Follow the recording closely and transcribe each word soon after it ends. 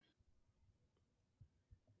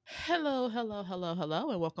Hello, hello, hello,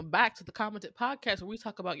 hello, and welcome back to the Commented Podcast where we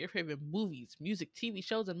talk about your favorite movies, music, TV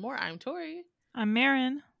shows, and more. I'm Tori. I'm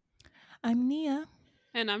Marin. I'm Nia.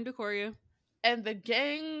 And I'm Decoria. And the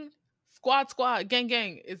gang, squad,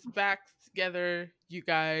 gang is back together, you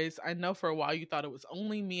guys. I know for a while you thought it was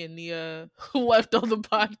only me and Nia who left on the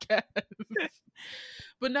podcast.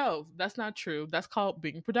 But no, that's not true. That's called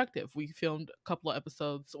being productive. We filmed a couple of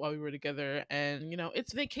episodes while we were together, and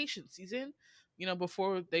it's vacation season.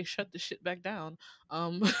 Before they shut the shit back down.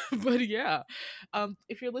 Um, but yeah,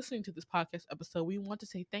 if you're listening to this podcast episode, we want to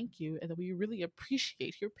say thank you and that we really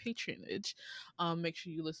appreciate your patronage. Make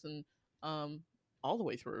sure you listen um all the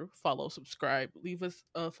way through. Follow, subscribe, leave us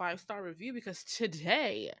a 5-star review because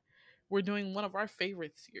today we're doing one of our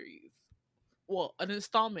favorite series, well, an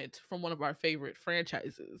installment from one of our favorite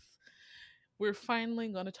franchises. We're finally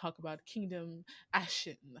going to talk about Kingdom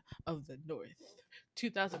Ashen of the North,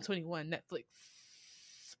 2021 Netflix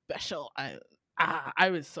special. I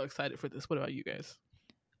was so excited for this. What about you guys?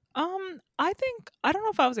 I don't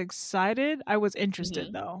know if I was excited. I was interested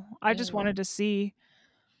Mm-hmm. though. I just Mm-hmm. wanted to see.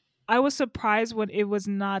 I was surprised when it was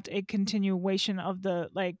not a continuation of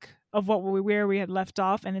the of what we where we had left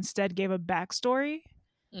off, and instead gave a backstory.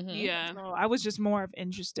 Mm-hmm. Yeah. So I was just more of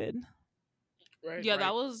interested. Right, Yeah, right.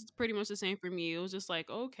 that was pretty much the same for me. It was just like,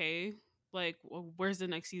 okay, where's the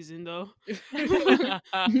next season though?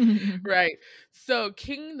 Right. So,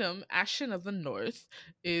 Kingdom Ashen of the North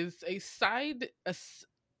is a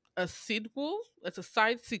sequel. It's a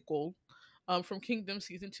side sequel from Kingdom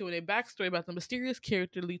Season 2 and a backstory about the mysterious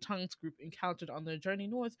character Lee Tong's group encountered on their journey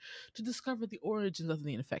north to discover the origins of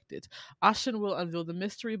the infected. Ashen will unveil the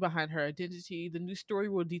mystery behind her identity. The new story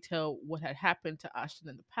will detail what had happened to Ashen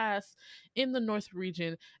in the past in the North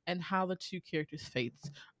region and how the two characters'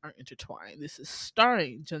 fates are intertwined. This is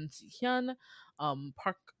starring Jun Si Hyun,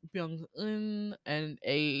 Park Byung Eun, and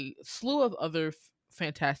a slew of other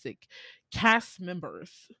fantastic cast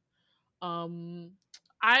members. um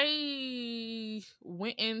I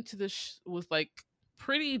went into this with like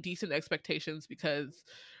pretty decent expectations because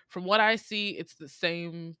from what I see, it's the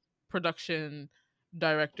same production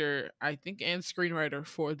director, I think, and screenwriter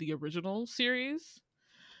for the original series.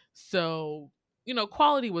 So,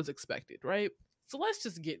 quality was expected, right? So let's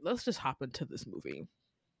just hop into this movie.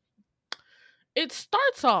 It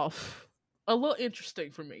starts off a little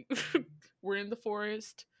interesting for me. We're in the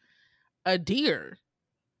forest. A deer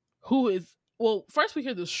who is, well, first we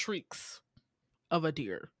hear the shrieks of a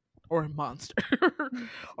deer or a monster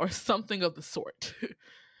or something of the sort.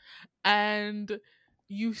 And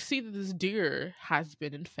you see that this deer has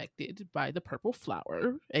been infected by the purple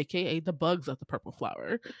flower, aka the bugs of the purple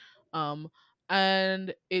flower. Um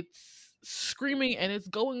and it's screaming and it's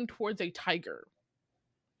going towards a tiger.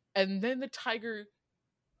 And then the tiger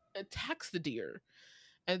attacks the deer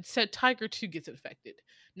and said tiger 2 gets infected.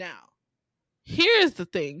 Now, here's the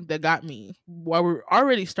thing that got me while we're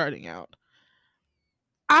already starting out.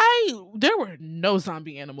 There were no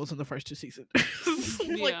zombie animals in the first two seasons.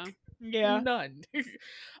 Yeah. Like Yeah. none.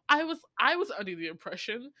 I was under the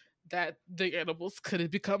impression that the animals could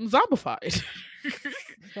have become zombified.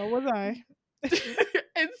 So was I.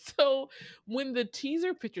 And so when the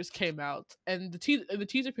teaser pictures came out, and the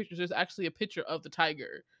teaser pictures, there's actually a picture of the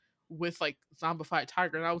tiger with like zombified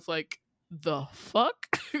tiger, and I was like, the fuck?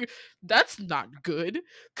 That's not good.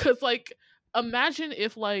 Cause like imagine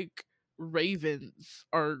if like ravens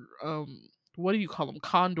or what do you call them,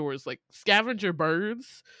 condors, like scavenger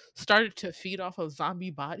birds, started to feed off of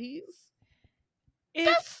zombie bodies.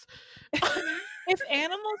 If That's if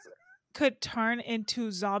animals could turn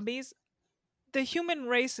into zombies, the human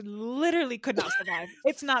race literally could not survive.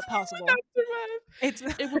 It's not possible. It's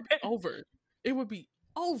it would be over. It would be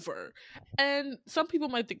over. And some people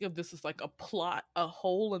might think of this as like a plot, a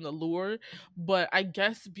hole in the lure, but I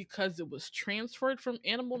guess because it was transferred from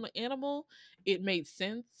animal to animal, it made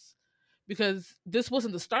sense. Because this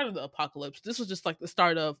wasn't the start of the apocalypse. This was just like the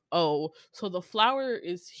start of, oh, so the flower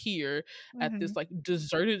is here at this Mhm. like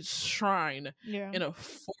deserted shrine Yeah. in a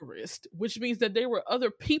forest, which means that there were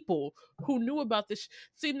other people who knew about this.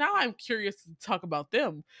 See, now I'm curious to talk about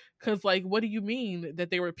them. Because, like, what do you mean that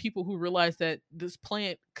there were people who realized that this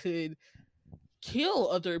plant could kill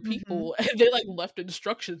other Mhm. people and they like left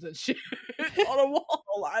instructions and shit on a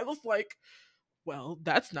wall? I was like, well,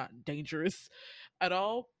 that's not dangerous at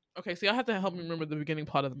all. Okay, so y'all have to help me remember the beginning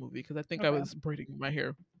part of the movie because I think I Okay. was braiding my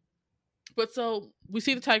hair. But so we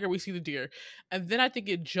see the tiger, we see the deer, and then I think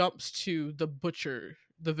it jumps to the butcher,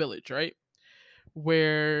 the village, right?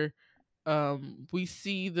 Where we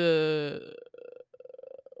see the,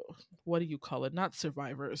 what do you call it? Not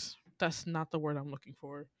survivors. That's not the word I'm looking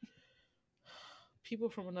for. people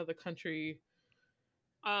from another country.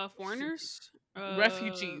 Foreigners?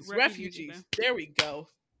 Refugees. Refugees, okay. There we go.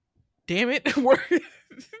 Damn it.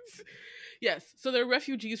 Yes. So they're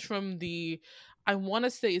refugees from the, I want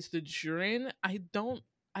to say it's the Jurin. I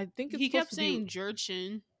think it's He supposed kept to saying be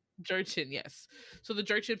Jurchin. Jurchen, yes. So the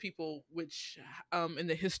Jurchen people, which in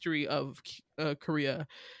the history of Korea,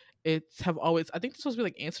 it's have always, I think this supposed to be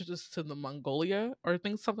like ancestors to the Mongolia or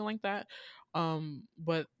things something like that.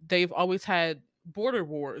 But they've always had border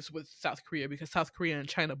wars with South Korea because South Korea and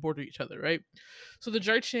China border each other, right? So they're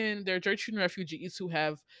Jurchen refugees who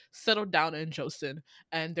have settled down in Joseon,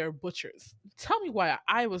 and they're butchers. Tell me why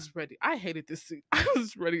I was ready. I hated this suit. I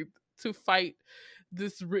was ready to fight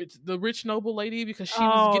the rich noble lady because she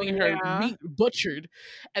was Oh getting her yeah. meat butchered,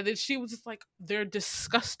 and then she was just like, they're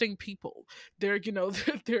disgusting people. They're,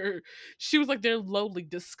 they're she was like, they're lowly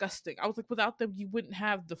disgusting. I was like, without them you wouldn't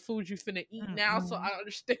have the food you finna eat now, so I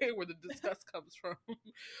understand where the disgust comes from.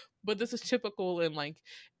 But this is typical in like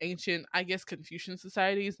ancient, I guess, Confucian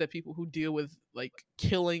societies, that people who deal with like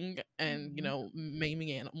killing and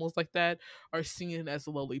maiming animals like that are seen as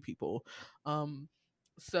lowly people.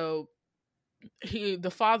 So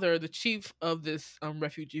the father, the chief of this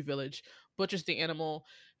refugee village, butchers the animal.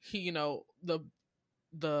 He,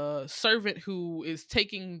 the servant who is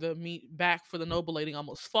taking the meat back for the noble lady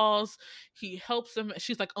almost falls. He helps him.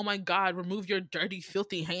 She's like, "Oh my god, remove your dirty,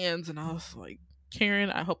 filthy hands!" And I was like,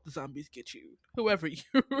 Karen, I hope the zombies get you. Whoever you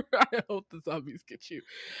are, I hope the zombies get you.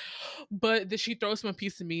 But then she throws him a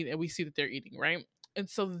piece of meat, and we see that they're eating, right? And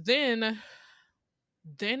so then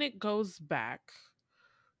it goes back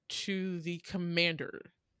to the commander,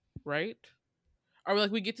 right? Or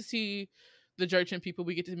like we get to see the Jurchen people.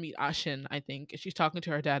 We get to meet Ashin, I think, and she's talking to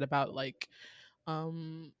her dad about like, I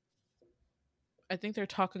think they're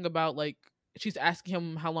talking about like, she's asking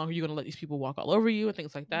him, how long are you going to let these people walk all over you and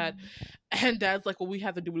things like that. And dad's like, well, we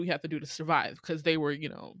have to do what we have to do to survive, because they were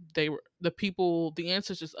the people, the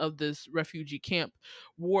ancestors of this refugee camp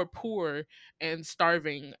were poor and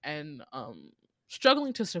starving and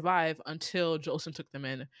struggling to survive until Joseon took them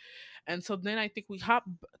in. And so then I think we hop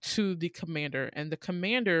to the commander, and the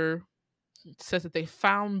commander says that they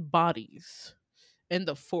found bodies in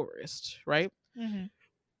the forest, right? Mm-hmm.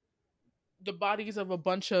 The bodies of a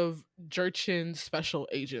bunch of Jurchen special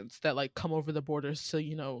agents that like come over the borders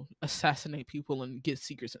to, assassinate people and get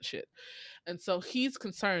secrets and shit. And so he's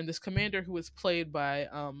concerned, this commander who is played by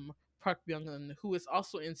Park Byung-eun, who is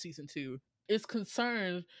also in season 2, is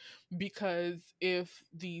concerned because if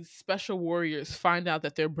these special warriors find out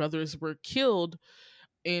that their brothers were killed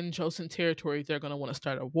in Joseon territory, they're going to want to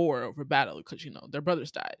start a war over battle because their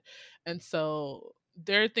brothers died. And so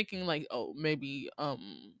they're thinking like, oh, maybe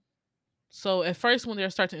so at first when they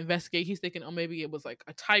start to investigate, he's thinking, oh, maybe it was like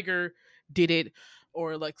a tiger did it,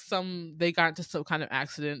 or like they got into some kind of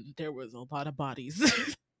accident. There was a lot of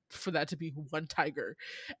bodies for that to be one tiger.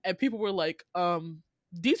 And people were like,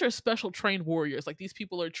 these are special trained warriors. Like, these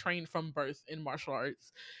people are trained from birth in martial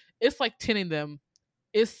arts. It's like 10 of them.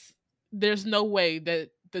 There's no way that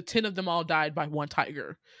the 10 of them all died by one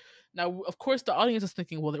tiger. Now, of course, the audience is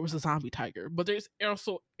thinking, well, there was a zombie tiger, but there's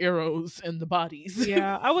also arrows in the bodies.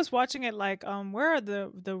 Yeah, I was watching it like, where are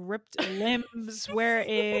the ripped limbs? Where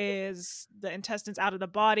is the intestines out of the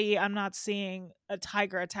body? I'm not seeing a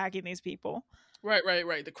tiger attacking these people. Right.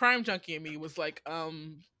 The crime junkie in me was like,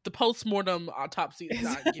 the post-mortem autopsy is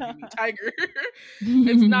not giving me tiger.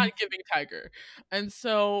 It's not giving tiger. And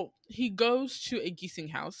so he goes to a Gising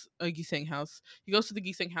house. He goes to the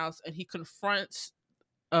Gising house and he confronts,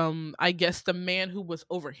 I guess, the man who was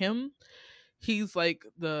over him. He's like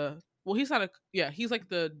he's like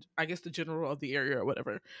I guess the general of the area or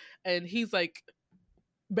whatever. And he's like,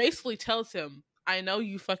 basically tells him, I know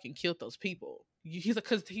you fucking killed those people. He's like,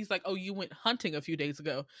 because he's like, oh, you went hunting a few days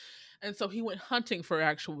ago. And so he went hunting for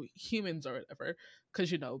actual humans or whatever,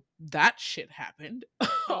 because that shit happened.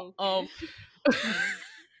 Okay.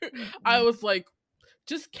 I was like,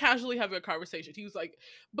 just casually having a conversation. He was like,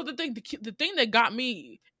 but the thing that got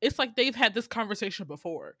me, it's like they've had this conversation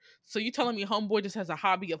before. So you telling me homeboy just has a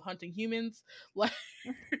hobby of hunting humans? Like,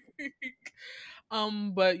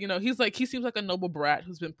 but he's like, he seems like a noble brat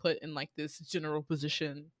who's been put in like this general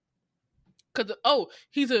position. Cause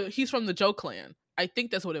he's from the Joe clan. I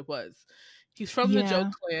think that's what it was. He's from the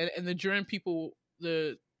Joe clan, and the Jurin people,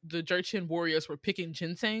 the Jurchen warriors were picking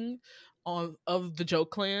ginseng of the Joe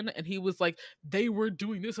clan, and he was like, they were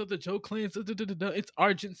doing this of the Joe clan. It's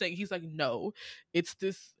our ginseng. He's like, no, it's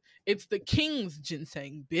this. It's the king's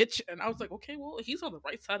ginseng, bitch. And I was like, okay, well, he's on the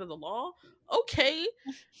right side of the law. Okay.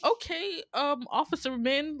 Okay, Officer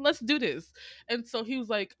Min, let's do this. And so he was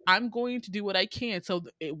like, I'm going to do what I can so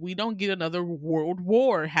we don't get another world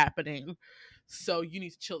war happening. So you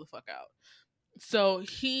need to chill the fuck out. So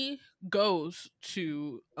he goes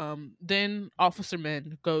to then Officer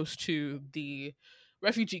Min goes to the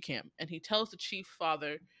refugee camp, and he tells the chief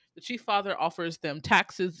father offers them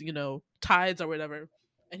taxes, tithes or whatever,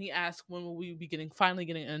 and he asks when will we be finally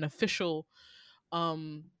getting an official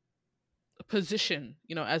um position,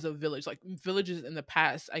 as a village. Like villages in the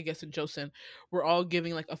past, I guess in Joseon, were all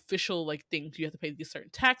giving like official like things. You have to pay these certain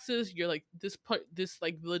taxes. You're like this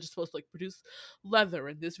like village is supposed to like produce leather,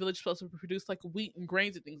 and this village is supposed to produce like wheat and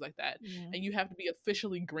grains and things like that. Yeah. And you have to be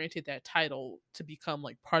officially granted that title to become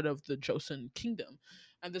like part of the Joseon kingdom.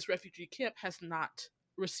 And this refugee camp has not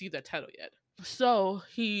received that title yet. So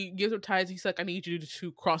he gives her ties. He's like, I need you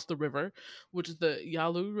to cross the river, which is the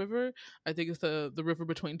Yalu River. I think it's the river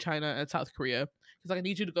between China and South Korea. He's like, I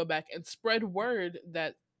need you to go back and spread word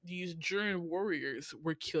that these Jurin warriors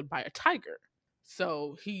were killed by a tiger.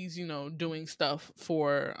 So he's, doing stuff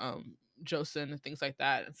for Joseon and things like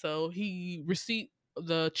that. And so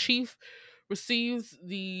the chief receives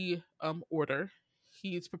the order.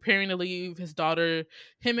 He's preparing to leave his daughter,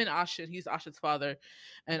 him and Ashin. He's Ashin's father.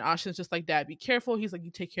 And Ashin's just like, Dad, be careful. He's like, you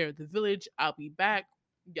take care of the village. I'll be back.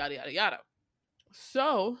 Yada, yada, yada.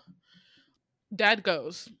 So Dad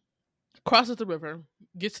goes, crosses the river,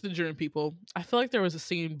 gets to the Jurin people. I feel like there was a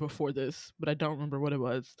scene before this, but I don't remember what it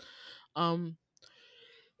was. I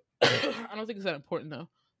don't think it's that important though,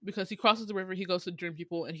 because he crosses the river, he goes to the Jurin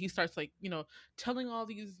people, and he starts like, telling all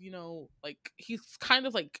these, like he's kind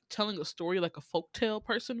of like telling a story like a folktale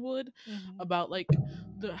person would, about like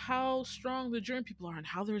how strong the Jurin people are and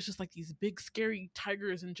how there's just like these big scary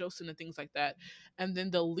tigers in Joseon and things like that. And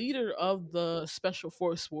then the leader of the special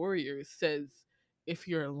force warriors says, if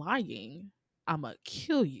you're lying, I'ma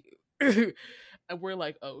kill you. And we're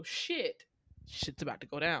like, oh shit's about to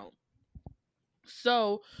go down.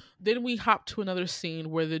 So then we hop to another scene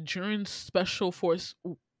where the Jurin special force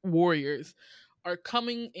warriors are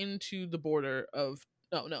coming into the border of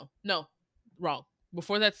no, wrong.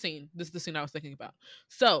 Before that scene, this is the scene I was thinking about.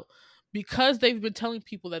 So because they've been telling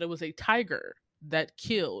people that it was a tiger that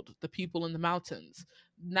killed the people in the mountains,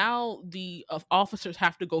 now the officers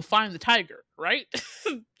have to go find the tiger, right?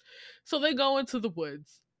 So they go into the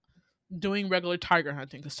woods doing regular tiger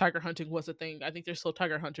hunting, because tiger hunting was a thing. I think there's still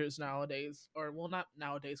tiger hunters nowadays, or well, not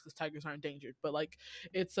nowadays because tigers aren't endangered, but like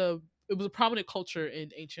it was a prominent culture in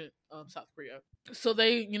ancient South Korea. So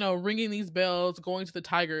they, ringing these bells, going to the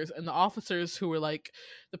tigers, and the officers who were like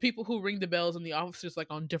the people who ring the bells, and the officers like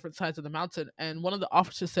on different sides of the mountain. And one of the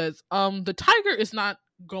officers says, the tiger is not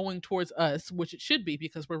going towards us, which it should be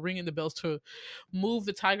because we're ringing the bells to move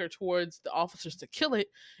the tiger towards the officers to kill it.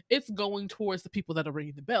 It's going towards the people that are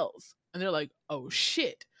ringing the bells. And they're like, oh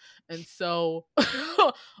shit. And so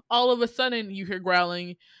all of a sudden you hear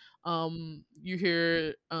growling, growling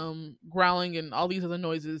and all these other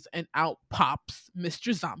noises, and out pops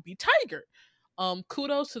Mr. Zombie Tiger.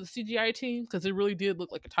 Kudos to the CGI team, because it really did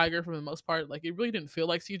look like a tiger for the most part. Like it really didn't feel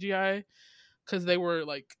like CGI, because they were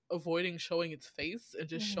like avoiding showing its face and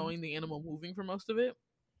just showing the animal moving for most of it,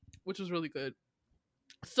 which was really good.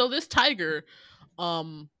 So this tiger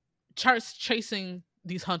starts chasing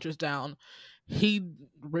these hunters down. He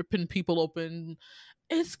ripping people open.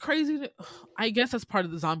 It's crazy. I guess that's part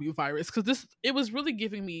of the zombie virus, because it was really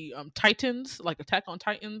giving me Titans, like Attack on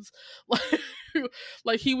Titans,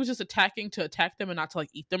 like he was just attacking to attack them and not to like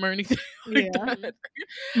eat them or anything like that.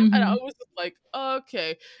 And I was just like,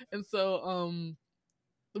 okay. And so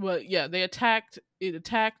but yeah, it attacked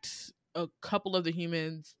a couple of the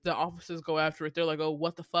humans. The officers go after it. They're like, oh,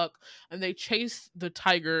 what the fuck? And they chase the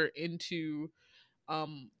tiger into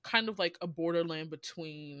kind of like a borderland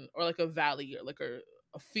between, or like a valley, or like a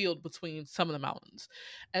field between some of the mountains.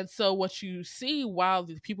 And so what you see while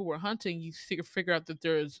the people were hunting, you figure out that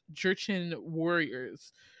there's Jurchen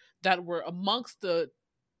warriors that were amongst the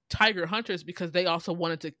tiger hunters, because they also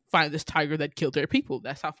wanted to find this tiger that killed their people.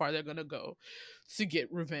 That's how far they're gonna go to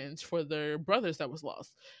get revenge for their brothers that was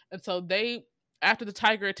lost. And so they, after the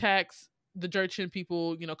tiger attacks, the Jurchen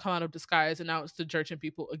people, come out of disguise, and now it's the Jurchen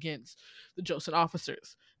people against the Joseon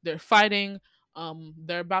officers. They're fighting.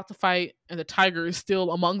 They're about to fight, and the tiger is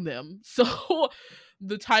still among them. So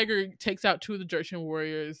the tiger takes out two of the Jurchen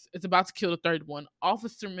warriors. It's about to kill the third one.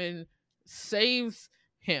 Officer Min saves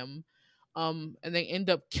him. And they end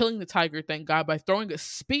up killing the tiger, thank God, by throwing a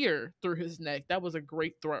spear through his neck. That was a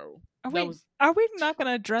great throw. Are we not going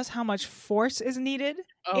to address how much force is needed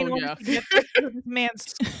Oh, in order yeah. to get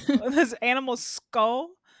this animal's skull?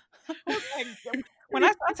 When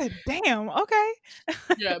I said, "Damn, okay."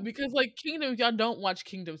 Yeah, because like Kingdom, if y'all don't watch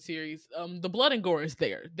Kingdom series, the blood and gore is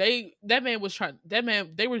there. They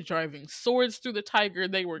were driving swords through the tiger.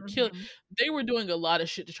 They were killing. Mhm. They were doing a lot of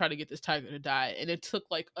shit to try to get this tiger to die, and it took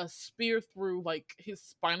like a spear through like his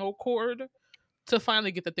spinal cord to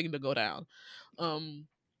finally get the thing to go down.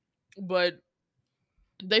 But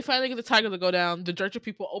they finally get the tiger to go down. The Jurcha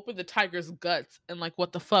people open the tiger's guts and like,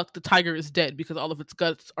 what the fuck? The tiger is dead because all of its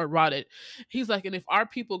guts are rotted. He's like, and if our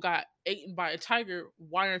people got eaten by a tiger,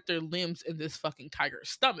 why aren't there limbs in this fucking tiger's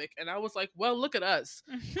stomach? And I was like, well, look at us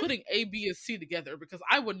putting A, B, and C together because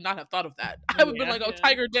I would not have thought of that. I would have been like, oh,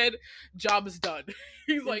 tiger dead, job is done.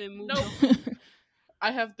 He's like, no.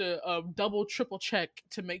 I have to double, triple check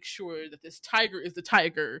to make sure that this tiger is the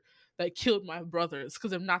tiger that killed my brothers.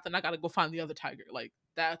 Because if not, then I gotta go find the other tiger. Like,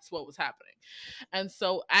 that's what was happening. And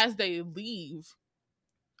so as they leave,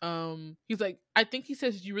 he's like, I think he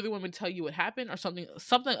says, do you really want me to tell you what happened? Or something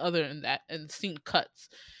other than that. And the scene cuts.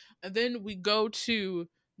 And then we go to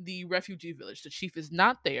the refugee village. The chief is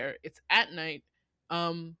not there. It's at night.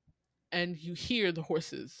 And you hear the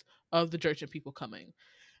horses of the Jurchen people coming.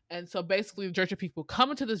 And so basically the Jurchen people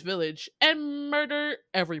come into this village and murder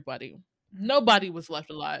everybody. Nobody was left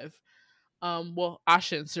alive. Well,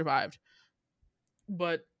 Ashen survived.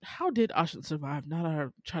 But how did Ashen survive? Now that I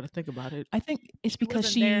try to think about it. I think it's because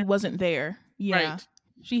she wasn't there. Yeah. Right.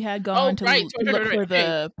 She had gone to look for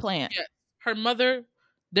the plant. Yes. Her mother,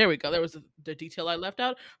 there we go. There was the detail I left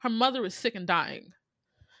out. Her mother was sick and dying.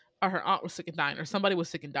 Or her aunt was sick and dying. Or somebody was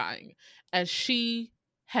sick and dying. And she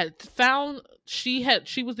was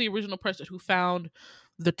the original person who found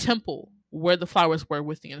the temple where the flowers were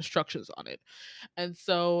with the instructions on it. And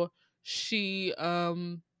so she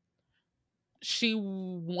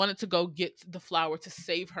wanted to go get the flower to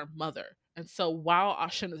save her mother. And so while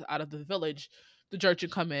Ashen is out of the village, the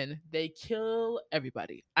Jurchen come in. They kill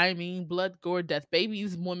everybody. I mean, blood, gore, death,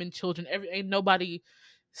 babies, women, children. Ain't nobody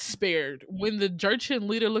spared. When the Jurchen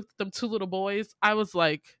leader looked at them two little boys, I was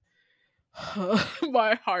like,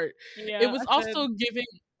 my heart. Yeah, it was also giving.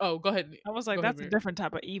 Oh, go ahead. I was like, that's a different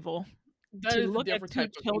type of evil. That to is look a at different two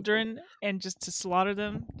type of children evil. And just to slaughter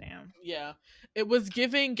them. Damn. Yeah, it was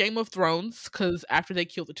giving Game of Thrones because after they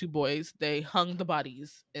killed the two boys, they hung the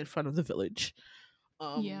bodies in front of the village.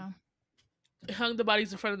 Hung the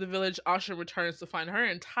bodies in front of the village. Ashen returns to find her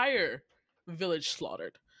entire village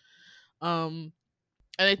slaughtered. And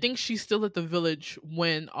I think she's still at the village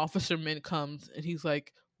when Officer Min comes and he's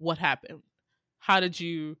like, "What happened? How did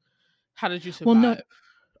you survive?"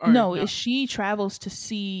 Well, no, she travels to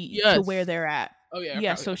see to where they're at. Oh yeah,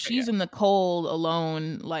 yeah. So she's in the cold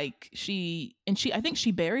alone, like I think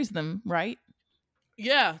she buries them, right?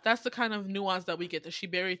 Yeah, that's the kind of nuance that we get. That she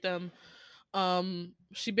buried them.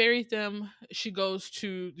 She goes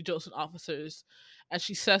to the Joseph officers, and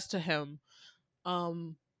she says to him,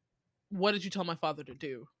 "What did you tell my father to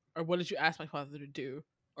do, or what did you ask my father to do,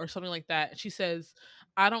 or something like that?" And she says,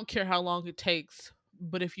 "I don't care how long it takes,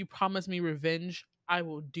 but if you promise me revenge, I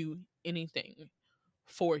will do anything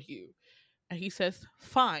for you." And he says,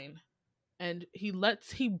 "Fine." And he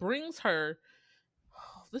brings her.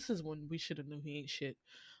 Oh, this is when we should have knew he ain't shit.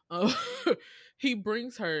 He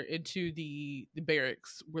brings her into the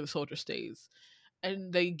barracks where the soldier stays,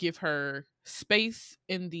 and they give her space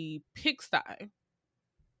in the pigsty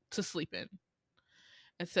to sleep in,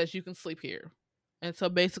 and says, "You can sleep here." And so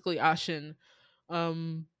basically, Ashen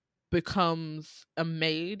becomes a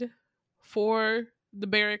maid for the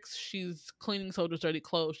barracks. She's cleaning soldiers' dirty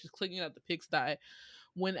clothes. She's cleaning out the pigsty.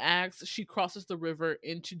 When asked, she crosses the river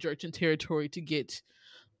into Jurchen territory to get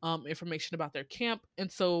information about their camp. And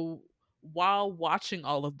so while watching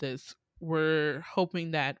all of this, we're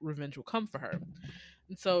hoping that revenge will come for her.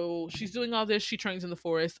 And so she's doing all this. She trains in the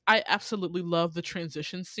forest. I absolutely love the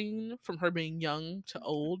transition scene from her being young to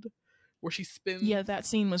old, where she spins. Yeah, that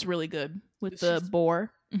scene was really good with the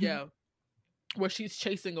boar. Yeah. Where she's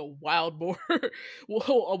chasing a wild boar.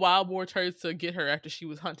 A wild boar tries to get her after she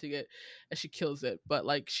was hunting it, and she kills it. But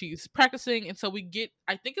like, she's practicing, and so we get,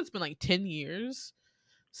 I think it's been like 10 years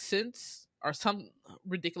since, or some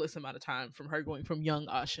ridiculous amount of time from her going from young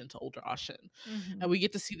Ashen to older Ashen. And we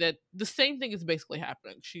get to see that the same thing is basically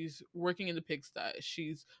happening. She's working in the pigsty.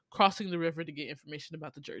 She's crossing the river to get information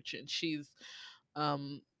about the Jurchen. She's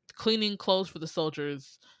cleaning clothes for the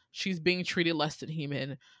soldiers. She's being treated less than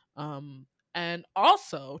human. And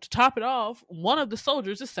also, to top it off, one of the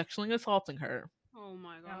soldiers is sexually assaulting her. Oh Oh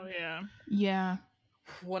my Oh god. yeah. Yeah.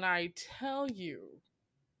 When I tell you,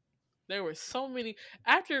 there were so many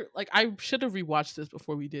after like I should have rewatched this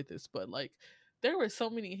before we did this, but like there were so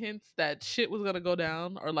many hints that shit was gonna go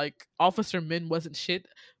down or like Officer Min wasn't shit.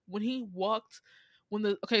 When he walked when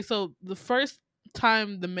the okay, so the first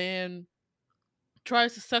time the man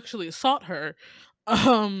tries to sexually assault her,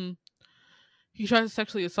 um he tries to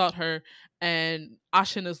sexually assault her and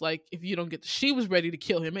Ashin is like, if you don't get she was ready to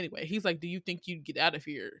kill him anyway. He's like, do you think you'd get out of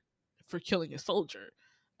here for killing a soldier?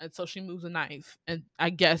 And so she moves a knife. And I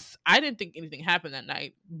guess I didn't think anything happened that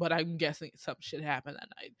night, but I'm guessing some shit happened that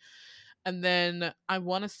night. And then I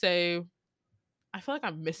wanna say I feel like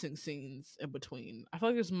I'm missing scenes in between. I feel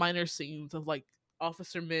like there's minor scenes of like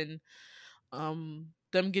Officer Min,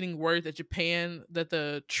 them getting word that Japan that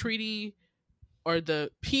the treaty or the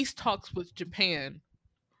peace talks with Japan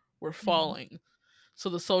were falling. So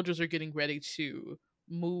the soldiers are getting ready to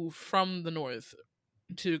move from the north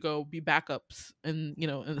to go be backups in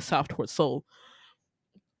in the south towards Seoul.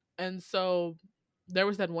 And so there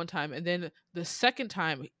was that one time, and then the second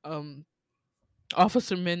time,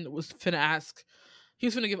 Officer Min was finna ask. He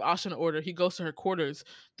was finna give Asha an order. He goes to her quarters.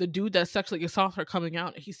 The dude that sexually assaulted her coming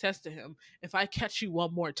out. He says to him, "If I catch you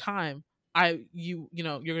one more time, you're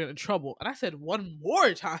in trouble." And I said, "One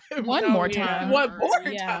more time, One Oh, more yeah. time. one more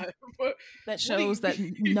Yeah. time." That What do shows you- that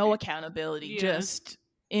no accountability, Yeah. just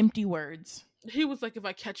empty words. He was like, "If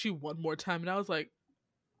I catch you one more time," and I was like,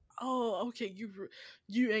 "Oh, okay,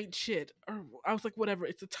 you ain't shit." Or I was like, "Whatever,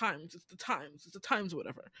 it's the times, it's the times, it's the times,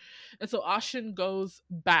 whatever." And so Ashin goes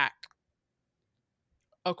back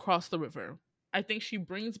across the river. I think she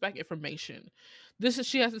brings back information. This is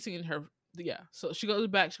she hasn't seen her. Yeah, so she goes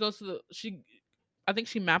back. She goes to the she. I think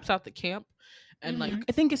she maps out the camp, and like Mhm.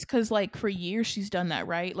 I think it's because like for years she's done that,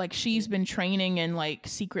 right? Like she's been training and like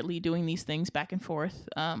secretly doing these things back and forth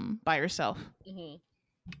by herself. mhm.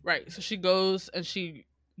 Right. So she goes and she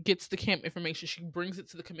gets the camp information. She brings it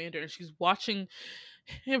to the commander, and she's watching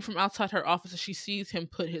him from outside her office. And she sees him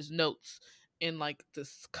put his notes in like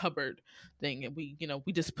this cupboard thing, and we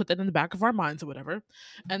just put that in the back of our minds or whatever.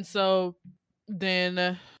 And so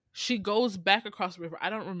then she goes back across the river. I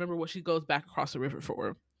don't remember what she goes back across the river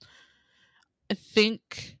for. I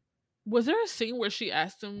think was there a scene where she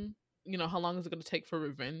asked him, how long is it going to take for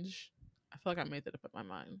revenge? I feel like I made that up in my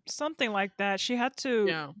mind. Something like that. She had to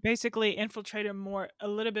Yeah. basically infiltrate him a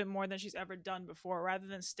little bit more than she's ever done before. Rather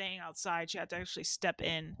than staying outside, she had to actually step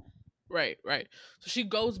in. Right. So she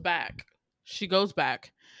goes back. She goes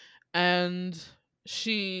back, and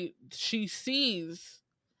she sees.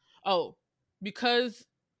 Oh, because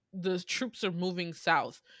the troops are moving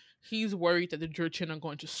south, he's worried that the Jurchen are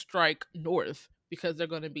going to strike north because they're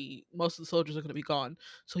going to be most of the soldiers are going to be gone.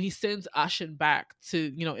 So he sends Ashin back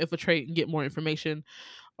to infiltrate and get more information.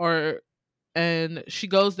 And she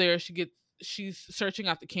goes there. She's searching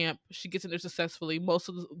out the camp. She gets in there successfully. Most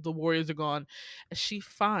of the warriors are gone, and she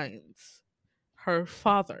finds her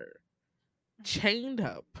father chained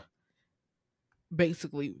up,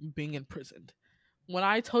 basically being imprisoned. When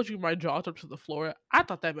I told you my jaw dropped to the floor, I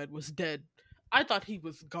thought that man was dead. I thought he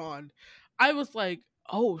was gone. I was like,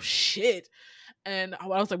 oh shit. And I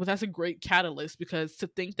was like, well, that's a great catalyst, because to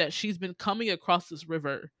think that she's been coming across this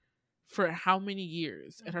river for how many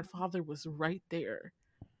years and her father was right there,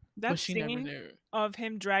 That but she never scene knew. of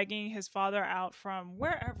him dragging his father out from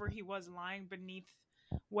wherever he was lying beneath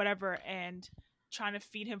whatever and trying to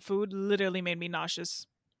feed him food literally made me nauseous.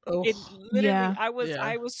 It Oh, literally Yeah. I was Yeah.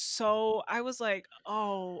 I was like,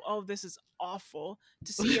 oh, this is awful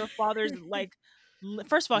to see your father's like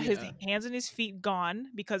first of all his Yeah. hands and his feet gone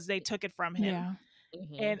because they took it from him.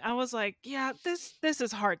 Yeah. And I was like, yeah, this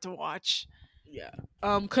is hard to watch. Yeah.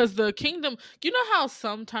 Because the kingdom, you know how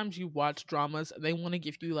sometimes you watch dramas and they want to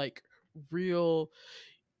give you like real,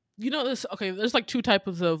 this. Okay, there's like two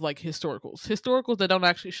types of like historicals that don't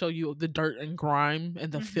actually show you the dirt and grime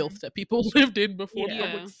and the Mhm. filth that people lived in before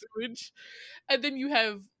Yeah. public sewage, and then you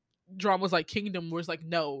have dramas like Kingdom, where it's like,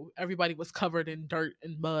 no, everybody was covered in dirt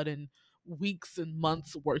and mud and weeks and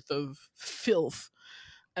months worth of filth,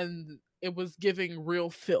 and it was giving real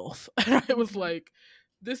filth. And I was Mhm. like,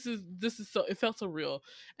 this is so, it felt so real.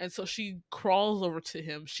 And so she crawls over to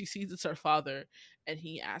him. She sees it's her father, and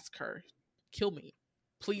he asks her, "Kill me,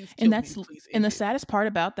 please, kill And that's me, please." and the end it." saddest part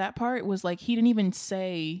about that part was like he didn't even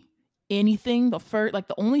say anything. The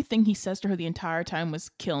only thing he says to her the entire time was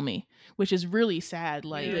 "kill me," which is really sad.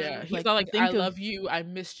 Like, Yeah, he's like not to like, "I think of love you, I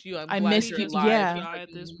missed you, I'm I glad missed you're you." alive." Yeah. He's Die like,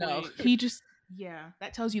 at this no. point. he just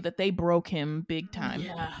that tells you that they broke him big time.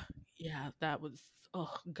 Yeah, that was,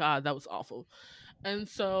 oh god, that was awful. And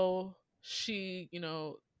so she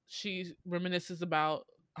reminisces about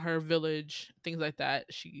her village, things like that.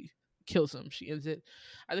 She kills him. She ends it.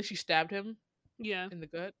 I think she stabbed him Yeah. in the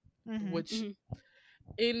gut, Mhm. which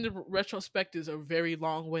in the retrospect is a very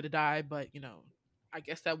long way to die, but I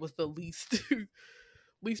guess that was the least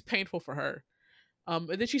least painful for her. And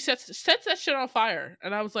then she sets that shit on fire,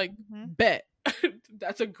 and I was like, Mhm. bet.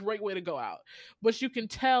 That's a great way to go out. But you can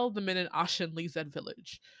tell the minute Ashen leaves that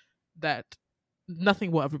village that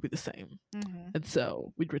nothing will ever be the same. Mhm. And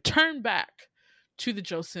so we'd return back to the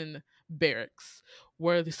Joseon barracks,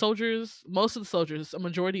 where the soldiers, most of the soldiers, a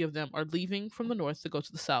majority of them, are leaving from the north to go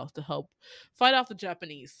to the south to help fight off the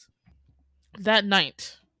Japanese. That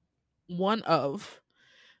night, one of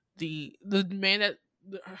the man that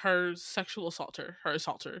her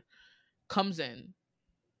assaulter, comes in.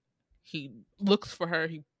 He looks for her.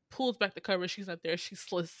 He pulls back the cover. She's not there. She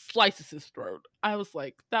slices his throat. I was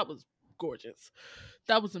like, that was gorgeous.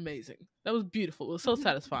 That was amazing. That was beautiful. It was so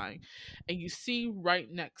satisfying. And you see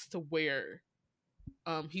right next to where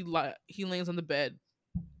he lands on the bed,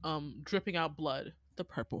 dripping out blood, the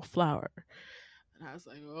purple flower. And I was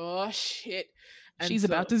like, oh shit. And she's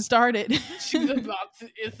about to start it.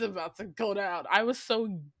 It's about to go down. I was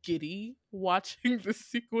so giddy watching the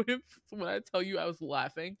sequence. When I tell you I was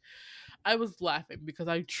laughing because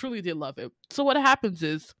I truly did love it. So what happens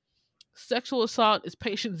is sexual assault is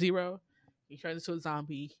patient zero. He turns into a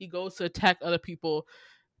zombie. He goes to attack other people.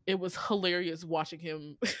 It was hilarious watching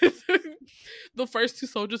him. The first two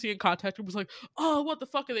soldiers he in contact with was like, oh, what the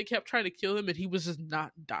fuck? And they kept trying to kill him, and he was just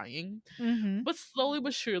not dying. Mhm. But slowly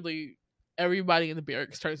but surely, everybody in the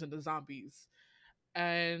barracks turns into zombies.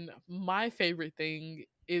 And my favorite thing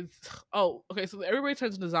is, so everybody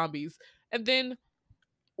turns into zombies. And then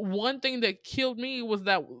one thing that killed me was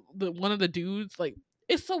that one of the dudes, like,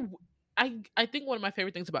 it's so. I think one of my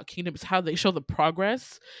favorite things about Kingdom is how they show the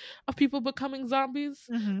progress of people becoming zombies.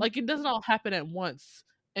 Mhm. Like, it doesn't all happen at once,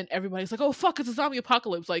 and everybody's like, "Oh fuck, it's a zombie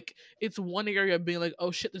apocalypse!" Like, it's one area being like,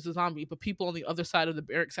 "Oh shit, there's a zombie," but people on the other side of the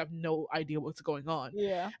barracks have no idea what's going on.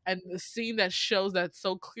 Yeah. And the scene that shows that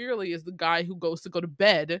so clearly is the guy who goes to go to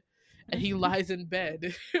bed, and he lies in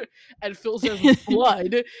bed and fills there with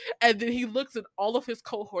blood, and then he looks and all of his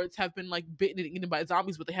cohorts have been like bitten and eaten by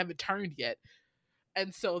zombies, but they haven't turned yet.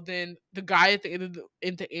 And so then the guy at the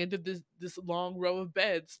end of this long row of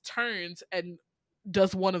beds turns and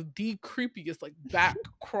does one of the creepiest like back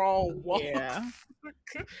crawl walks. Yeah.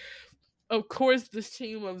 Of course, this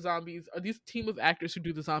team of zombies, or these team of actors who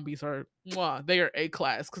do the zombies, are they are A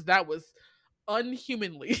class, because that was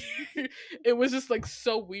unhumanly. It was just like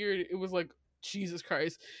so weird. It was like, Jesus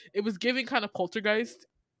Christ. It was giving kind of Poltergeist,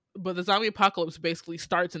 but the zombie apocalypse basically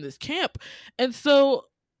starts in this camp. And so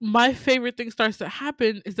my favorite thing starts to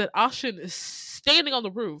happen is that Ashen is standing on the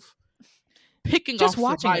roof picking Just off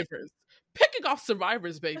watching it. survivors. Picking off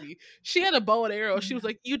survivors, baby. She had a bow and arrow. She was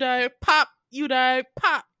like, you die, pop, you die,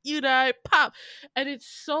 pop, you die, pop. And it's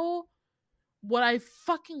so, what I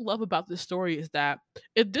fucking love about this story is that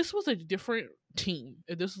if this was a different team,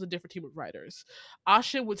 if this was a different team of writers,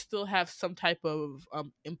 Ashen would still have some type of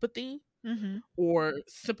empathy Mhm. or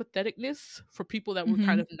sympatheticness for people that were Mhm.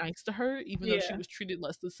 kind of nice to her, even though she Yeah. was treated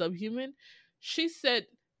less than subhuman. She said,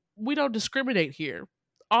 we don't discriminate here.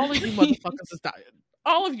 All of you motherfuckers is dying.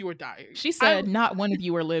 All of you are dying. She said, not one of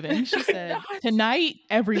you are living. She said, tonight,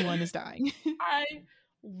 everyone is dying. I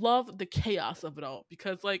love the chaos of it all,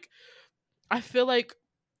 because like, I feel like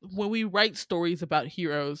when we write stories about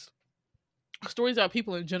heroes, stories about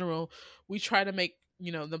people in general, we try to make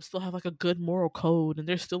them still have like a good moral code, and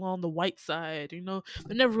they're still on the white side.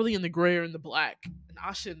 They're never really in the gray or in the black. And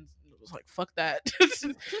Ashen was like, fuck that.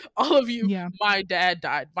 All of you, Yeah. my dad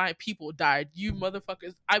died, my people died, you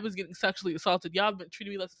motherfuckers, I was getting sexually assaulted, y'all have been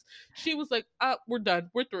treating me less. She was like, we're done,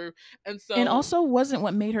 we're through. And so, and also wasn't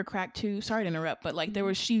what made her crack too. Sorry to interrupt, but like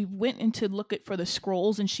she went in to look for the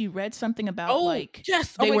scrolls, and she read something about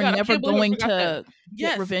yes, they were God, never going to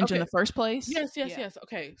yes, get revenge in okay. the first place. Yes.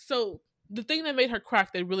 Okay, so the thing that made her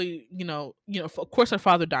crack, they really, of course her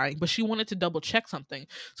father dying, but she wanted to double check something.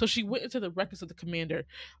 So she went into the records of the commander.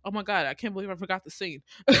 Oh my God, I can't believe I forgot the scene,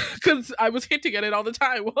 because I was hinting at it all the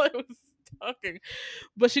time while I was talking.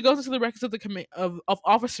 But she goes into the records of the of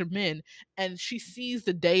Officer Min, and she sees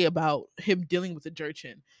the day about him dealing with the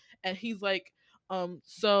Jurchen, and he's like,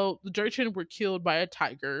 so the Jurchen were killed by a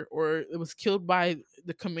tiger, or it was killed by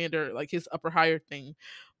the commander, like his upper higher thing.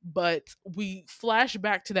 But we flash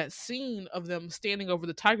back to that scene of them standing over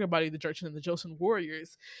the tiger body of the Jurchen and the Joseon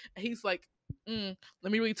warriors. And he's like, let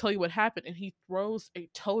me really tell you what happened. And he throws a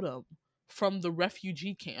totem from the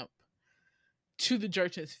refugee camp to the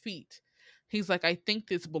Jurchen's feet. He's like, I think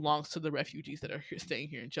this belongs to the refugees that are staying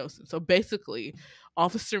here in Joseon. So basically,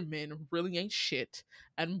 Officer Min really ain't shit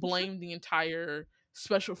and blamed the entire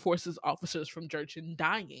special forces officers from Jurchen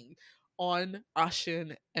dying on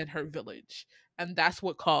Ashin and her village. And that's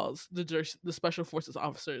what caused the special forces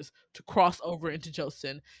officers to cross over into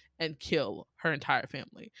Joseon and kill her entire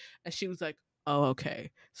family. And she was like, oh,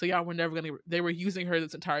 okay. So y'all were never gonna. They were using her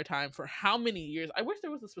this entire time for how many years? I wish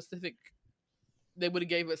there was a specific. They would have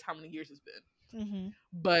gave us how many years it's been.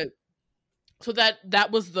 But so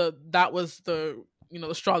that was the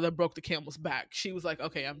the straw that broke the camel's back. She was like,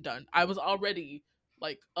 okay, I'm done. I was already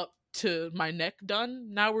like up to my neck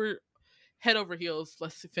done. Now we're head over heels.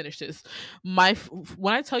 Let's finish this.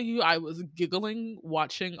 When I tell you I was giggling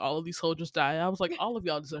watching all of these soldiers die, I was like, all of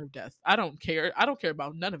y'all deserve death. I don't care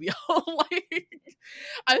about none of y'all. Like,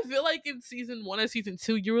 I feel like in season 1 and season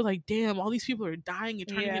 2 you were like, damn, all these people are dying and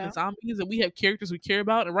turning into zombies and we have characters we care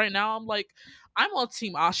about, and right now I'm like, I'm on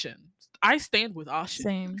team Ashin. I stand with Ashin.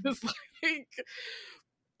 Same. Like,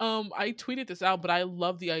 I tweeted this out, but I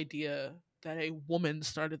love the idea that a woman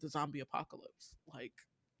started the zombie apocalypse. Like,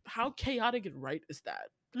 how chaotic and right is that?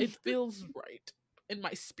 It feels right in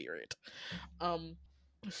my spirit.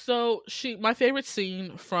 So my favorite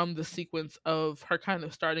scene from the sequence of her kind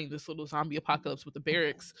of starting this little zombie apocalypse with the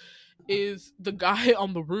barracks is the guy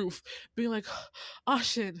on the roof being like,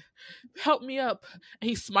 Ashin, help me up. And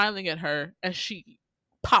he's smiling at her as she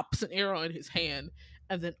pops an arrow in his hand,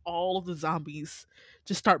 and then all of the zombies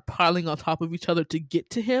just start piling on top of each other to get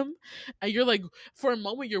to him. And you're like, for a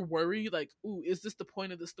moment you're worried, like, ooh, is this the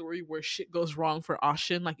point of the story where shit goes wrong for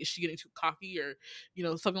Ashin? Like, is she getting too cocky or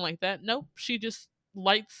something like that? Nope, she just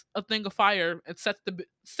lights a thing of fire and sets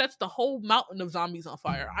the whole mountain of zombies on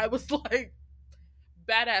fire. I was like,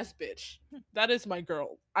 badass bitch. That is my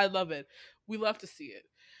girl. I love it. We love to see it.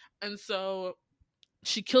 And so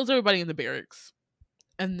she kills everybody in the barracks,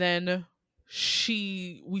 and then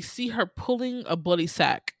we see her pulling a bloody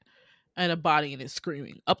sack and a body and it's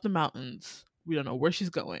screaming up the mountains. We don't know where she's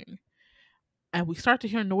going. And we start to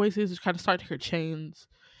hear noises. We kind of start to hear chains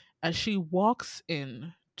as she walks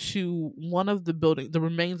in to one of the buildings, the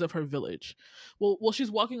remains of her village. Well,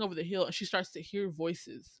 she's walking over the hill and she starts to hear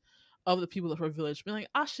voices of the people of her village being like,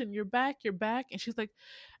 Ashin, you're back. And she's like,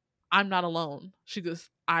 I'm not alone. She goes,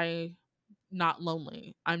 I'm not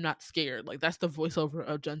lonely. I'm not scared. Like, that's the voiceover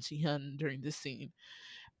of Jun Si-hyun during this scene.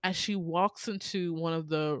 As she walks into one of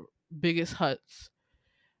the biggest huts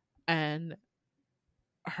and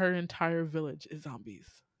her entire village is zombies.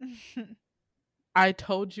 I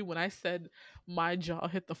told you when I said my jaw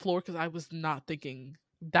hit the floor because I was not thinking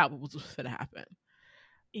that was going to happen.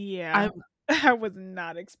 Yeah. I was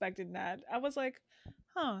not expecting that. I was like,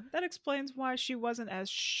 that explains why she wasn't as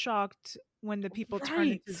shocked when the people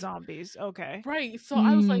turned into zombies. Okay. Right. So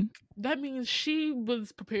I was like, that means she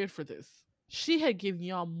was prepared for this. She had given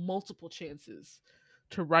y'all multiple chances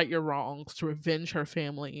to right your wrongs, to revenge her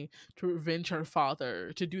family, to revenge her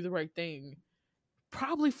father, to do the right thing,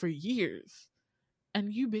 probably for years.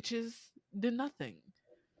 And you bitches did nothing.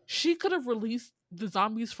 She could have released the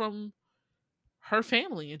zombies from her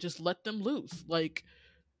family and just let them loose. Like,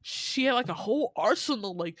 she had like a whole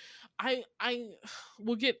arsenal. Like,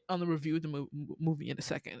 we'll get on the review of the movie in a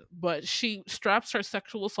second, but she straps her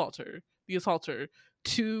the assaulter,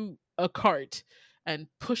 to a cart and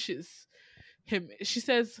pushes him. She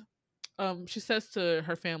says to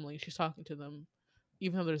her family, she's talking to them,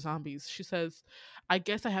 even though they're zombies, she says, I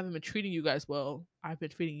guess I haven't been treating you guys well. I've been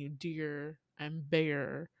feeding you deer and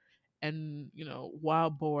bear and,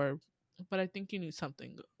 wild boar, but I think you need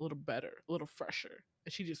something a little better, a little fresher.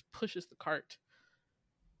 And she just pushes the cart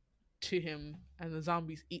to him and the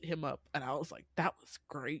zombies eat him up. And I was like, that was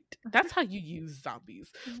great. That's how you use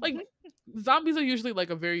zombies. Like, zombies are usually like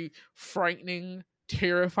a very frightening,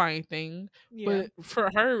 terrifying thing. Yeah. But for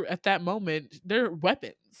her at that moment, they're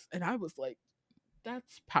weapons. And I was like,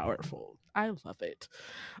 that's powerful. I love it.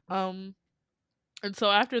 And so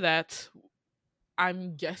after that,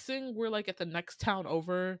 I'm guessing we're like at the next town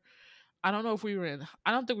over. I don't know if we were in.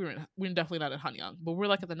 I don't think we we're definitely not in Hanyang, but we're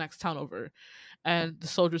like at the next town over, and the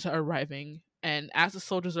soldiers are arriving. And as the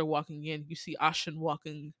soldiers are walking in, you see Ashin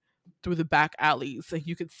walking through the back alleys, and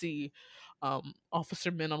you can see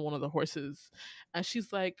Officer Min on one of the horses, and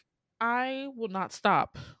she's like, "I will not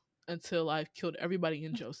stop until I've killed everybody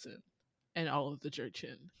in Joseon and all of the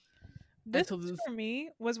Jurchen." This for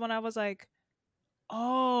me was when I was like,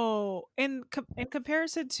 oh, in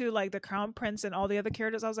comparison to like the Crown Prince and all the other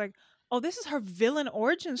characters, I was like, oh, this is her villain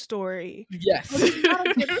origin story. Yes.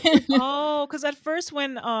 Oh, because at first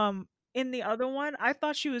when in the other one, I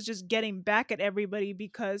thought she was just getting back at everybody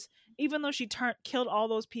because even though she killed all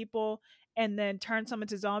those people and then turn some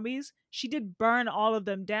into zombies, she did burn all of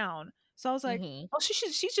them down. So I was like, Mhm. oh,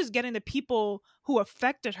 she's just getting the people who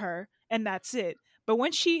affected her, and that's it. But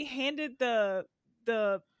when she handed the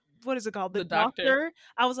what is it called, the The doctor. doctor,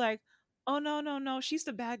 I was like, oh no, she's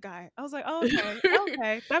the bad guy. I was like, oh,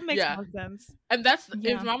 okay, that makes Yeah. more sense. And that's,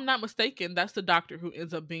 Yeah. if I'm not mistaken, that's the doctor who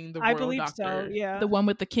ends up being the I royal believe doctor. so. Yeah, The one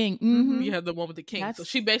with the king. Mhm. You have the one with the king. So That's-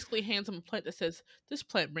 she basically hands him a plant that says, "This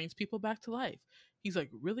plant brings people back to life." He's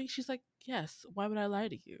like, "Really?" She's like, "Yes. Why would I lie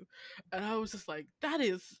to you?" And I was just like, "That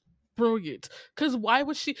is brilliant." Because why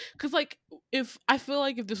would she? Because like, if I feel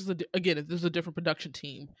like if this was if this was a different production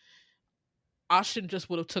team, Ashton just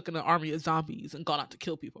would have taken an army of zombies and gone out to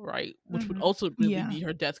kill people, right? Which would Mhm. ultimately Yeah. be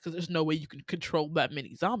her death because there's no way you can control that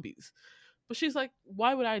many zombies. But she's like,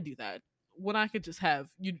 "Why would I do that when I could just have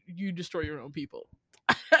you destroy your own people?"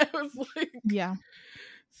 I was like, Yeah.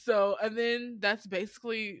 so, and then that's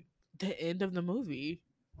basically the end of the movie.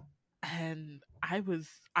 And I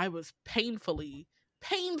was painfully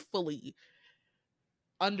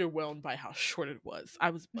underwhelmed by how short it was.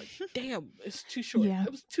 I was like, damn, it's too short. Yeah.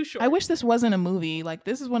 It was too short. I wish this wasn't a movie. Like,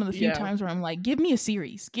 this is one of the few Yeah. times where I'm like, give me a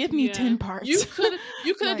series. Give me Yeah. 10 parts. You could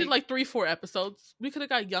have did Like- like 3-4 episodes. We could have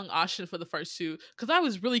got young Ashin for the first two, because I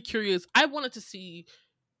was really curious. I wanted to see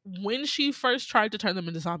when she first tried to turn them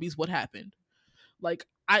into zombies, what happened. Like,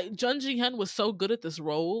 Jun Ji Hyun was so good at this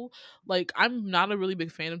role. Like, I'm not a really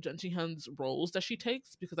big fan of Jun Ji Hyun's roles that she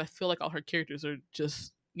takes, because I feel like all her characters are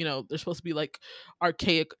just, they're supposed to be like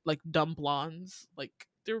archaic, like dumb blondes. Like,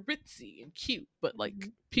 they're ritzy and cute, but like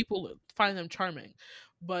people find them charming.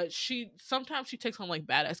 But sometimes she takes on like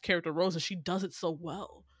badass character roles, and she does it so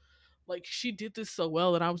well. Like, she did this so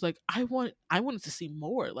well, and I was like, I wanted to see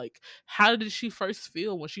more. Like, how did she first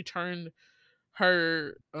feel when she turned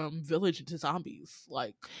her village into zombies?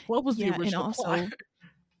 Like, what was the Yeah, and original plot?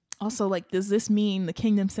 Also, like, does this mean the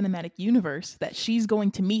Kingdom Cinematic Universe that she's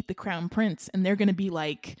going to meet the Crown Prince and they're going to be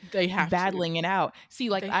like They have battling it out? See,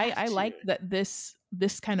 like, They I have like to. that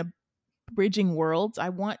this kind of bridging worlds. I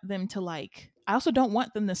want them to like. I also don't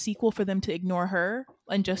want them the sequel for them to ignore her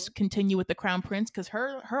and just continue with the Crown Prince, because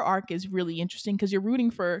her arc is really interesting because you're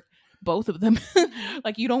rooting for both of them.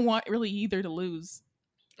 Like, you don't want really either to lose.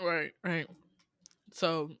 Right.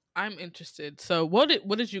 So I'm interested. So what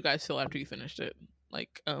did you guys feel after you finished it?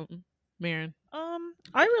 Like, Maren?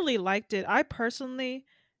 I really liked it. I personally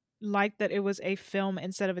liked that it was a film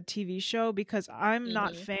instead of a TV show, because I'm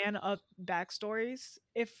not Mhm. fan of backstories.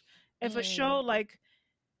 If a Mm. show like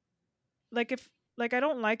if I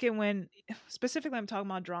don't like it when, specifically I'm talking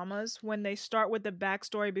about dramas, when they start with the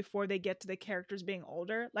backstory before they get to the characters being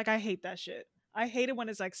older. Like, I hate that shit. I hate it when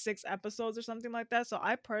it's like 6 episodes or something like that. So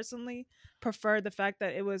I personally prefer the fact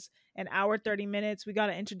that it was an hour 30 minutes. We got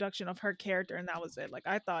an introduction of her character, and that was it. Like,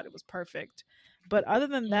 I thought it was perfect. But other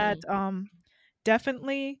than that,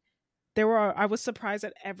 definitely I was surprised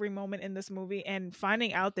at every moment in this movie, and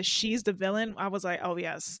finding out that she's the villain, I was like, oh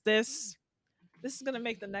yes, this is gonna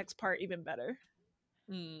make the next part even better.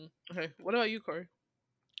 Okay. What about you, Corey?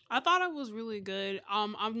 I thought it was really good.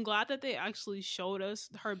 I'm glad that they actually showed us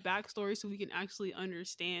her backstory so we can actually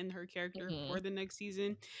understand her character for the next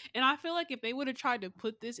season. And I feel like if they would have tried to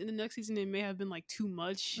put this in the next season, it may have been like too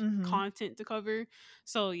much content to cover.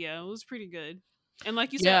 So yeah, it was pretty good. And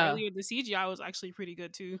like you said earlier, the CGI was actually pretty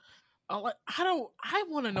good too. I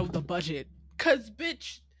want to know the budget, cause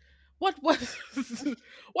bitch, what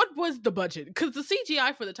was the budget? Because the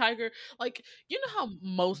CGI for the tiger, like, you know how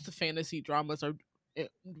most fantasy dramas are,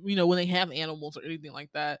 when they have animals or anything like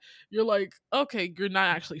that, you're like, okay, you're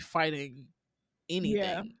not actually fighting anything.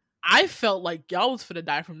 Yeah. I felt like y'all was finna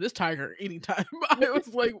die from this tiger anytime. I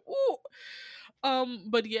was like, ooh.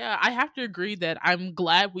 But yeah, I have to agree that I'm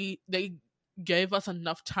glad they gave us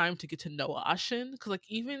enough time to get to know Ashin, because like,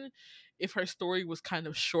 even if her story was kind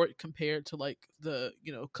of short compared to like the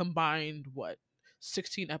combined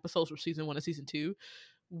 16 episodes from season 1 and season 2,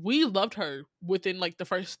 we loved her within like the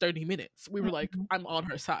first 30 minutes. We were like, I'm on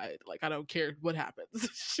her side. Like, I don't care what happens.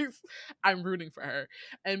 I'm rooting for her.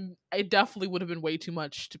 And it definitely would have been way too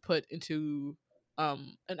much to put into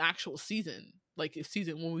an actual season. Like,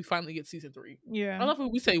 when we finally get season 3. Yeah. I love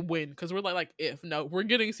when we say when, because we're like if. No, we're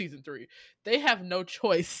getting season 3. They have no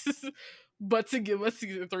choice but to give us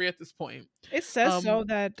season 3 at this point. It says so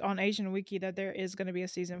that on Asian Wiki that there is going to be a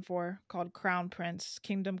season 4 called Crown Prince,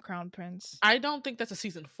 Kingdom Crown Prince. I don't think that's a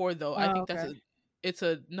season 4 though. I think it's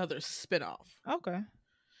another spinoff. Okay.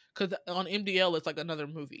 Because on MDL it's like another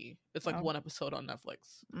movie. It's like one episode on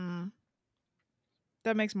Netflix.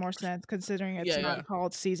 That makes more sense considering it's not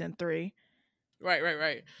called season 3.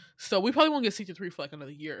 Right. So we probably won't get season 3 for like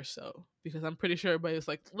another year or so because I'm pretty sure everybody's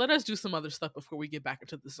like, let us do some other stuff before we get back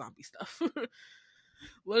into the zombie stuff.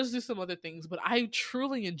 Let us do some other things. But I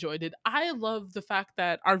truly enjoyed it. I love the fact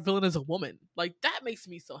that our villain is a woman. Like that makes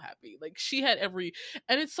me so happy. Like she had every,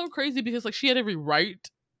 and it's so crazy because like she had every right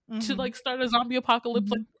to like start a zombie apocalypse.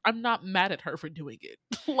 Like I'm not mad at her for doing it.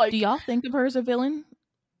 Like, do y'all think of her as a villain?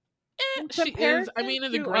 she is. I mean,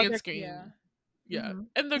 in the grand scheme. Yeah.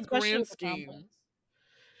 In the Especially grand with the Crown scheme. Prince.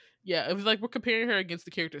 Yeah, it was like we're comparing her against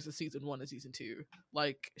the characters of season 1 and season 2.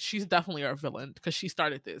 Like she's definitely our villain because she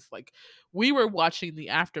started this. Like we were watching the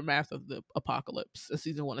aftermath of the apocalypse of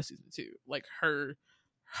season 1 and season 2. Like her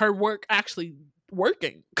work actually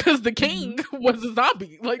working because the king was a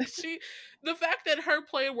zombie. Like the fact that her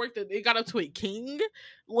plan worked, that it got up to a king,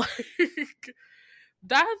 like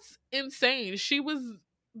that's insane. She was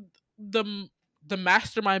the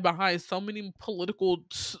mastermind behind so many political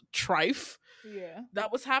trife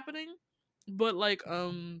that was happening. But like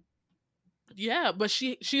yeah, but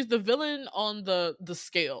she's the villain on the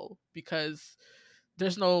scale because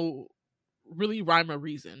there's no really rhyme or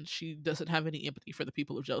reason. She doesn't have any empathy for the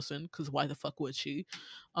people of Joseon because why the fuck would she?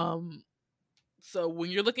 So when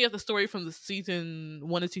you're looking at the story from the season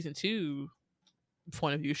 1 and season 2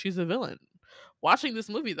 point of view, she's a villain. Watching this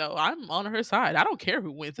movie though, I'm on her side. I don't care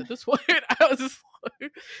who wins at this point. I was just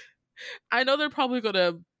like, I know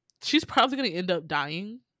she's probably gonna end up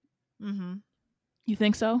dying. You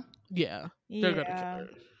think so? Yeah, they're gonna kill her.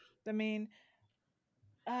 I mean,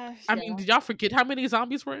 I mean, did y'all forget how many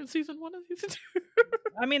zombies were in season 1 and season 2?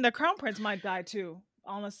 I mean, the Crown Prince might die too,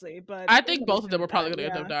 honestly. But I think both of them are probably gonna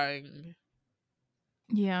end up dying.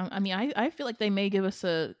 Yeah, I mean, I feel like they may give us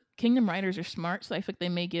a Kingdom writers are smart, so I think they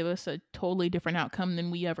may give us a totally different outcome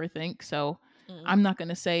than we ever think. So I'm not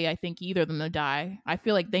gonna say I think either of them will die. I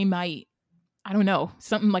feel like they might. I don't know,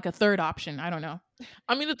 something like a third option. I don't know.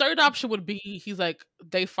 I mean, the third option would be he's like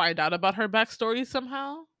they find out about her backstory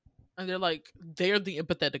somehow, and they're like they're the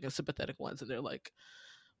empathetic and sympathetic ones, and they're like,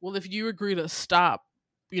 well, if you agree to stop,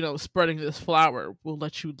 spreading this flower, we'll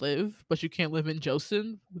let you live, but you can't live in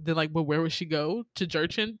Joseon. Then like, but where would she go? To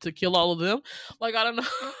Jurchen to kill all of them? Like I don't know,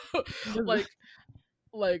 like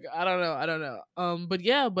I don't know. But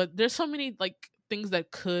yeah, but there's so many like things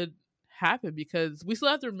that could happen because we still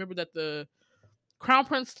have to remember that the Crown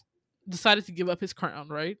Prince decided to give up his crown,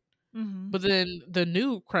 right? But then the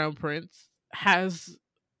new Crown Prince has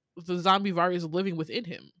the zombie virus living within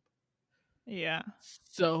him. Yeah.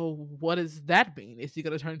 So what does that mean? Is he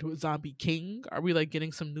gonna turn into a zombie king? Are we like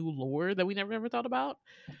getting some new lore that we never ever thought about?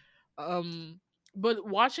 But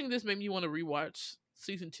watching this made me want to rewatch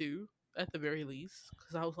season 2 at the very least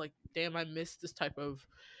because I was like, damn, I missed this type of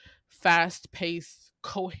fast-paced,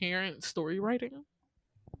 coherent story writing.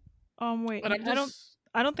 Wait,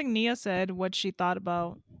 I don't think Nia said what she thought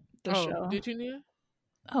about the show. Did you, Nia?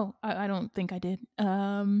 Oh, I don't think I did.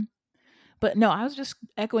 But no, I was just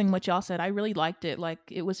echoing what y'all said. I really liked it. Like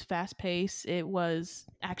it was fast paced. It was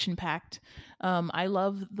action packed. I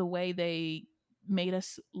love the way they made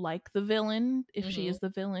us like the villain if she is the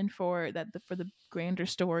villain for the grander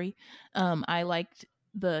story. I liked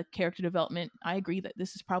the character development. I agree that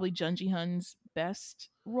this is probably Jun Ji-hyun's best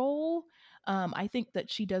role. I think that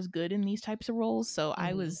she does good in these types of roles. So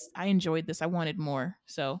I enjoyed this. I wanted more.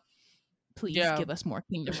 So please give us more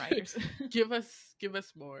Kingdom writers. give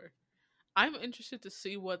us more. I'm interested to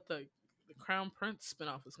see what the Crown Prince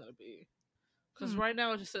spinoff is going to be. Because right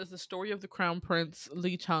now it just says the story of the Crown Prince,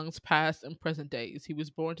 Lee Chang's past and present days. He was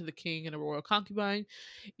born to the king and a royal concubine.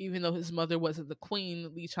 Even though his mother wasn't the queen,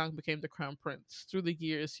 Lee Chang became the Crown Prince. Through the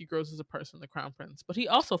years, he grows as a person, the Crown Prince. But he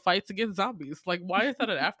also fights against zombies. Like, why is that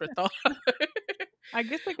an afterthought? I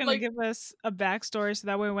guess they're going to give us a backstory so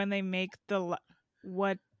that way when they make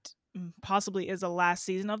what possibly is the last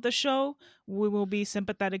season of the show, we will be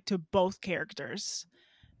sympathetic to both characters.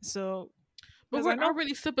 So, but we're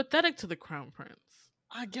already sympathetic to the Crown Prince.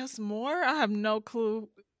 I guess more. I have no clue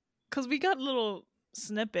because we got little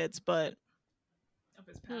snippets, but of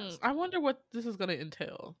his past. I wonder what this is going to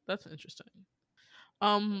entail. That's interesting.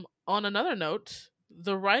 On another note,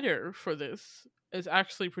 the writer for this is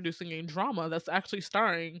actually producing a drama that's actually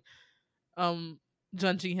starring Jun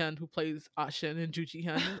Ji-hyun, who plays Ashin, and Ju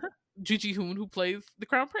Ji-hoon, who plays the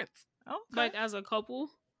Crown Prince. Oh, like as a couple.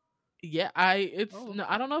 Yeah, I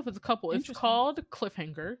don't know if it's a couple. It's called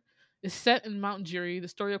Cliffhanger. It's set in Mount Jiri. The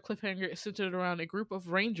story of Cliffhanger is centered around a group of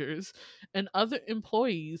rangers and other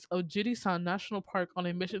employees of Jirisan National Park on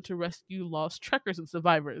a mission to rescue lost trekkers and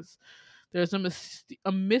survivors. There's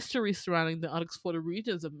a mystery surrounding the unexplored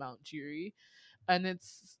regions of Mount Jiri, and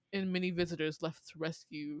it's in many visitors left to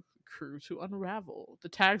rescue crew to unravel. The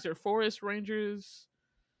tags are forest rangers,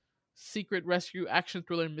 secret rescue, action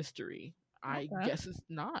thriller, mystery. I Okay. guess it's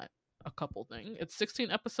not a couple thing. It's 16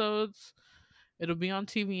 episodes. It'll be on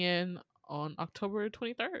TVN on October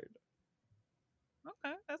 23rd.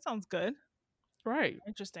 Okay, that sounds good. Right.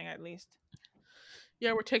 Interesting, at least.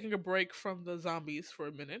 Yeah, we're taking a break from the zombies for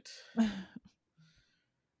a minute.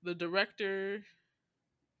 The director.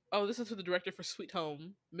 Oh, this is for the director for Sweet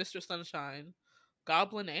Home, Mr. Sunshine,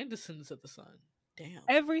 Goblin, and Descendants of the Sun. Damn.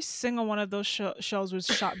 Every single one of those shows was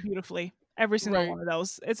shot beautifully. Every single Right. one of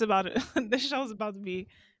those. It's about it. This show's about to be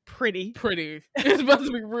pretty. Pretty. It's about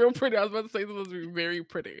to be real pretty. I was about to say it's supposed to be very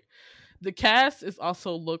pretty. The cast is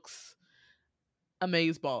also looks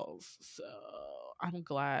amazeballs. So I'm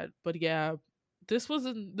glad. But yeah, this was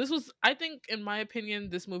I think in my opinion,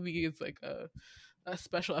 this movie is like a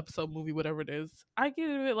special episode movie, whatever it is. I give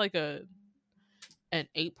it like an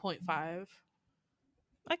 8.5.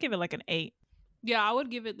 I give it like an 8. Yeah, I would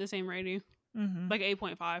give it the same rating, Mm-hmm. like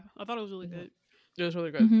 8.5. I thought it was really good. It was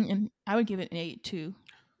really good. And I would give it an 8 too,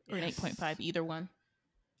 or Yes. an 8.5, either one.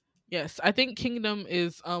 Yes, I think Kingdom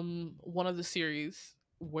is one of the series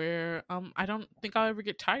where I don't think I'll ever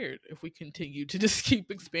get tired if we continue to just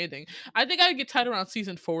keep expanding. I think I'd get tired around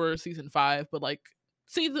season 4 or season 5, but like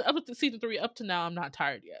up to season 3 up to now I'm not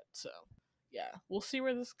tired yet. So yeah, we'll see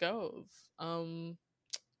where this goes.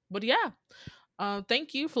 But yeah.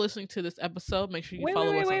 Thank you for listening to this episode. Make sure you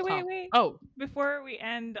follow us on top. Wait. Oh, Before we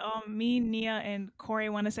end, me, Nia, and Corey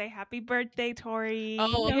want to say happy birthday, Tori.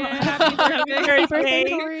 Oh, Yeah, happy Happy birthday, birthday.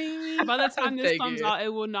 Tori. By the time this Thank comes you. out, it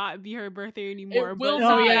will not be her birthday anymore. It will but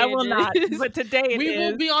not. No, today yeah, I will it not. is. But today it we is.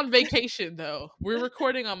 will be on vacation though. We're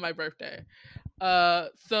recording on my birthday.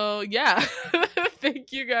 So yeah.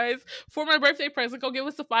 Thank you guys for my birthday present. Go give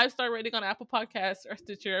us a 5-star rating on Apple Podcasts or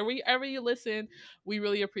Stitcher, wherever you listen. We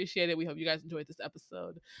really appreciate it. We hope you guys enjoyed this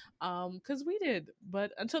episode, because we did.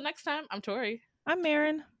 But until next time, I'm Tori. I'm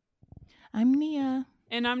Marin. I'm Nia.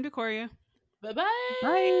 And I'm Decoria. Bye-bye.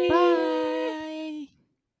 Bye. Bye.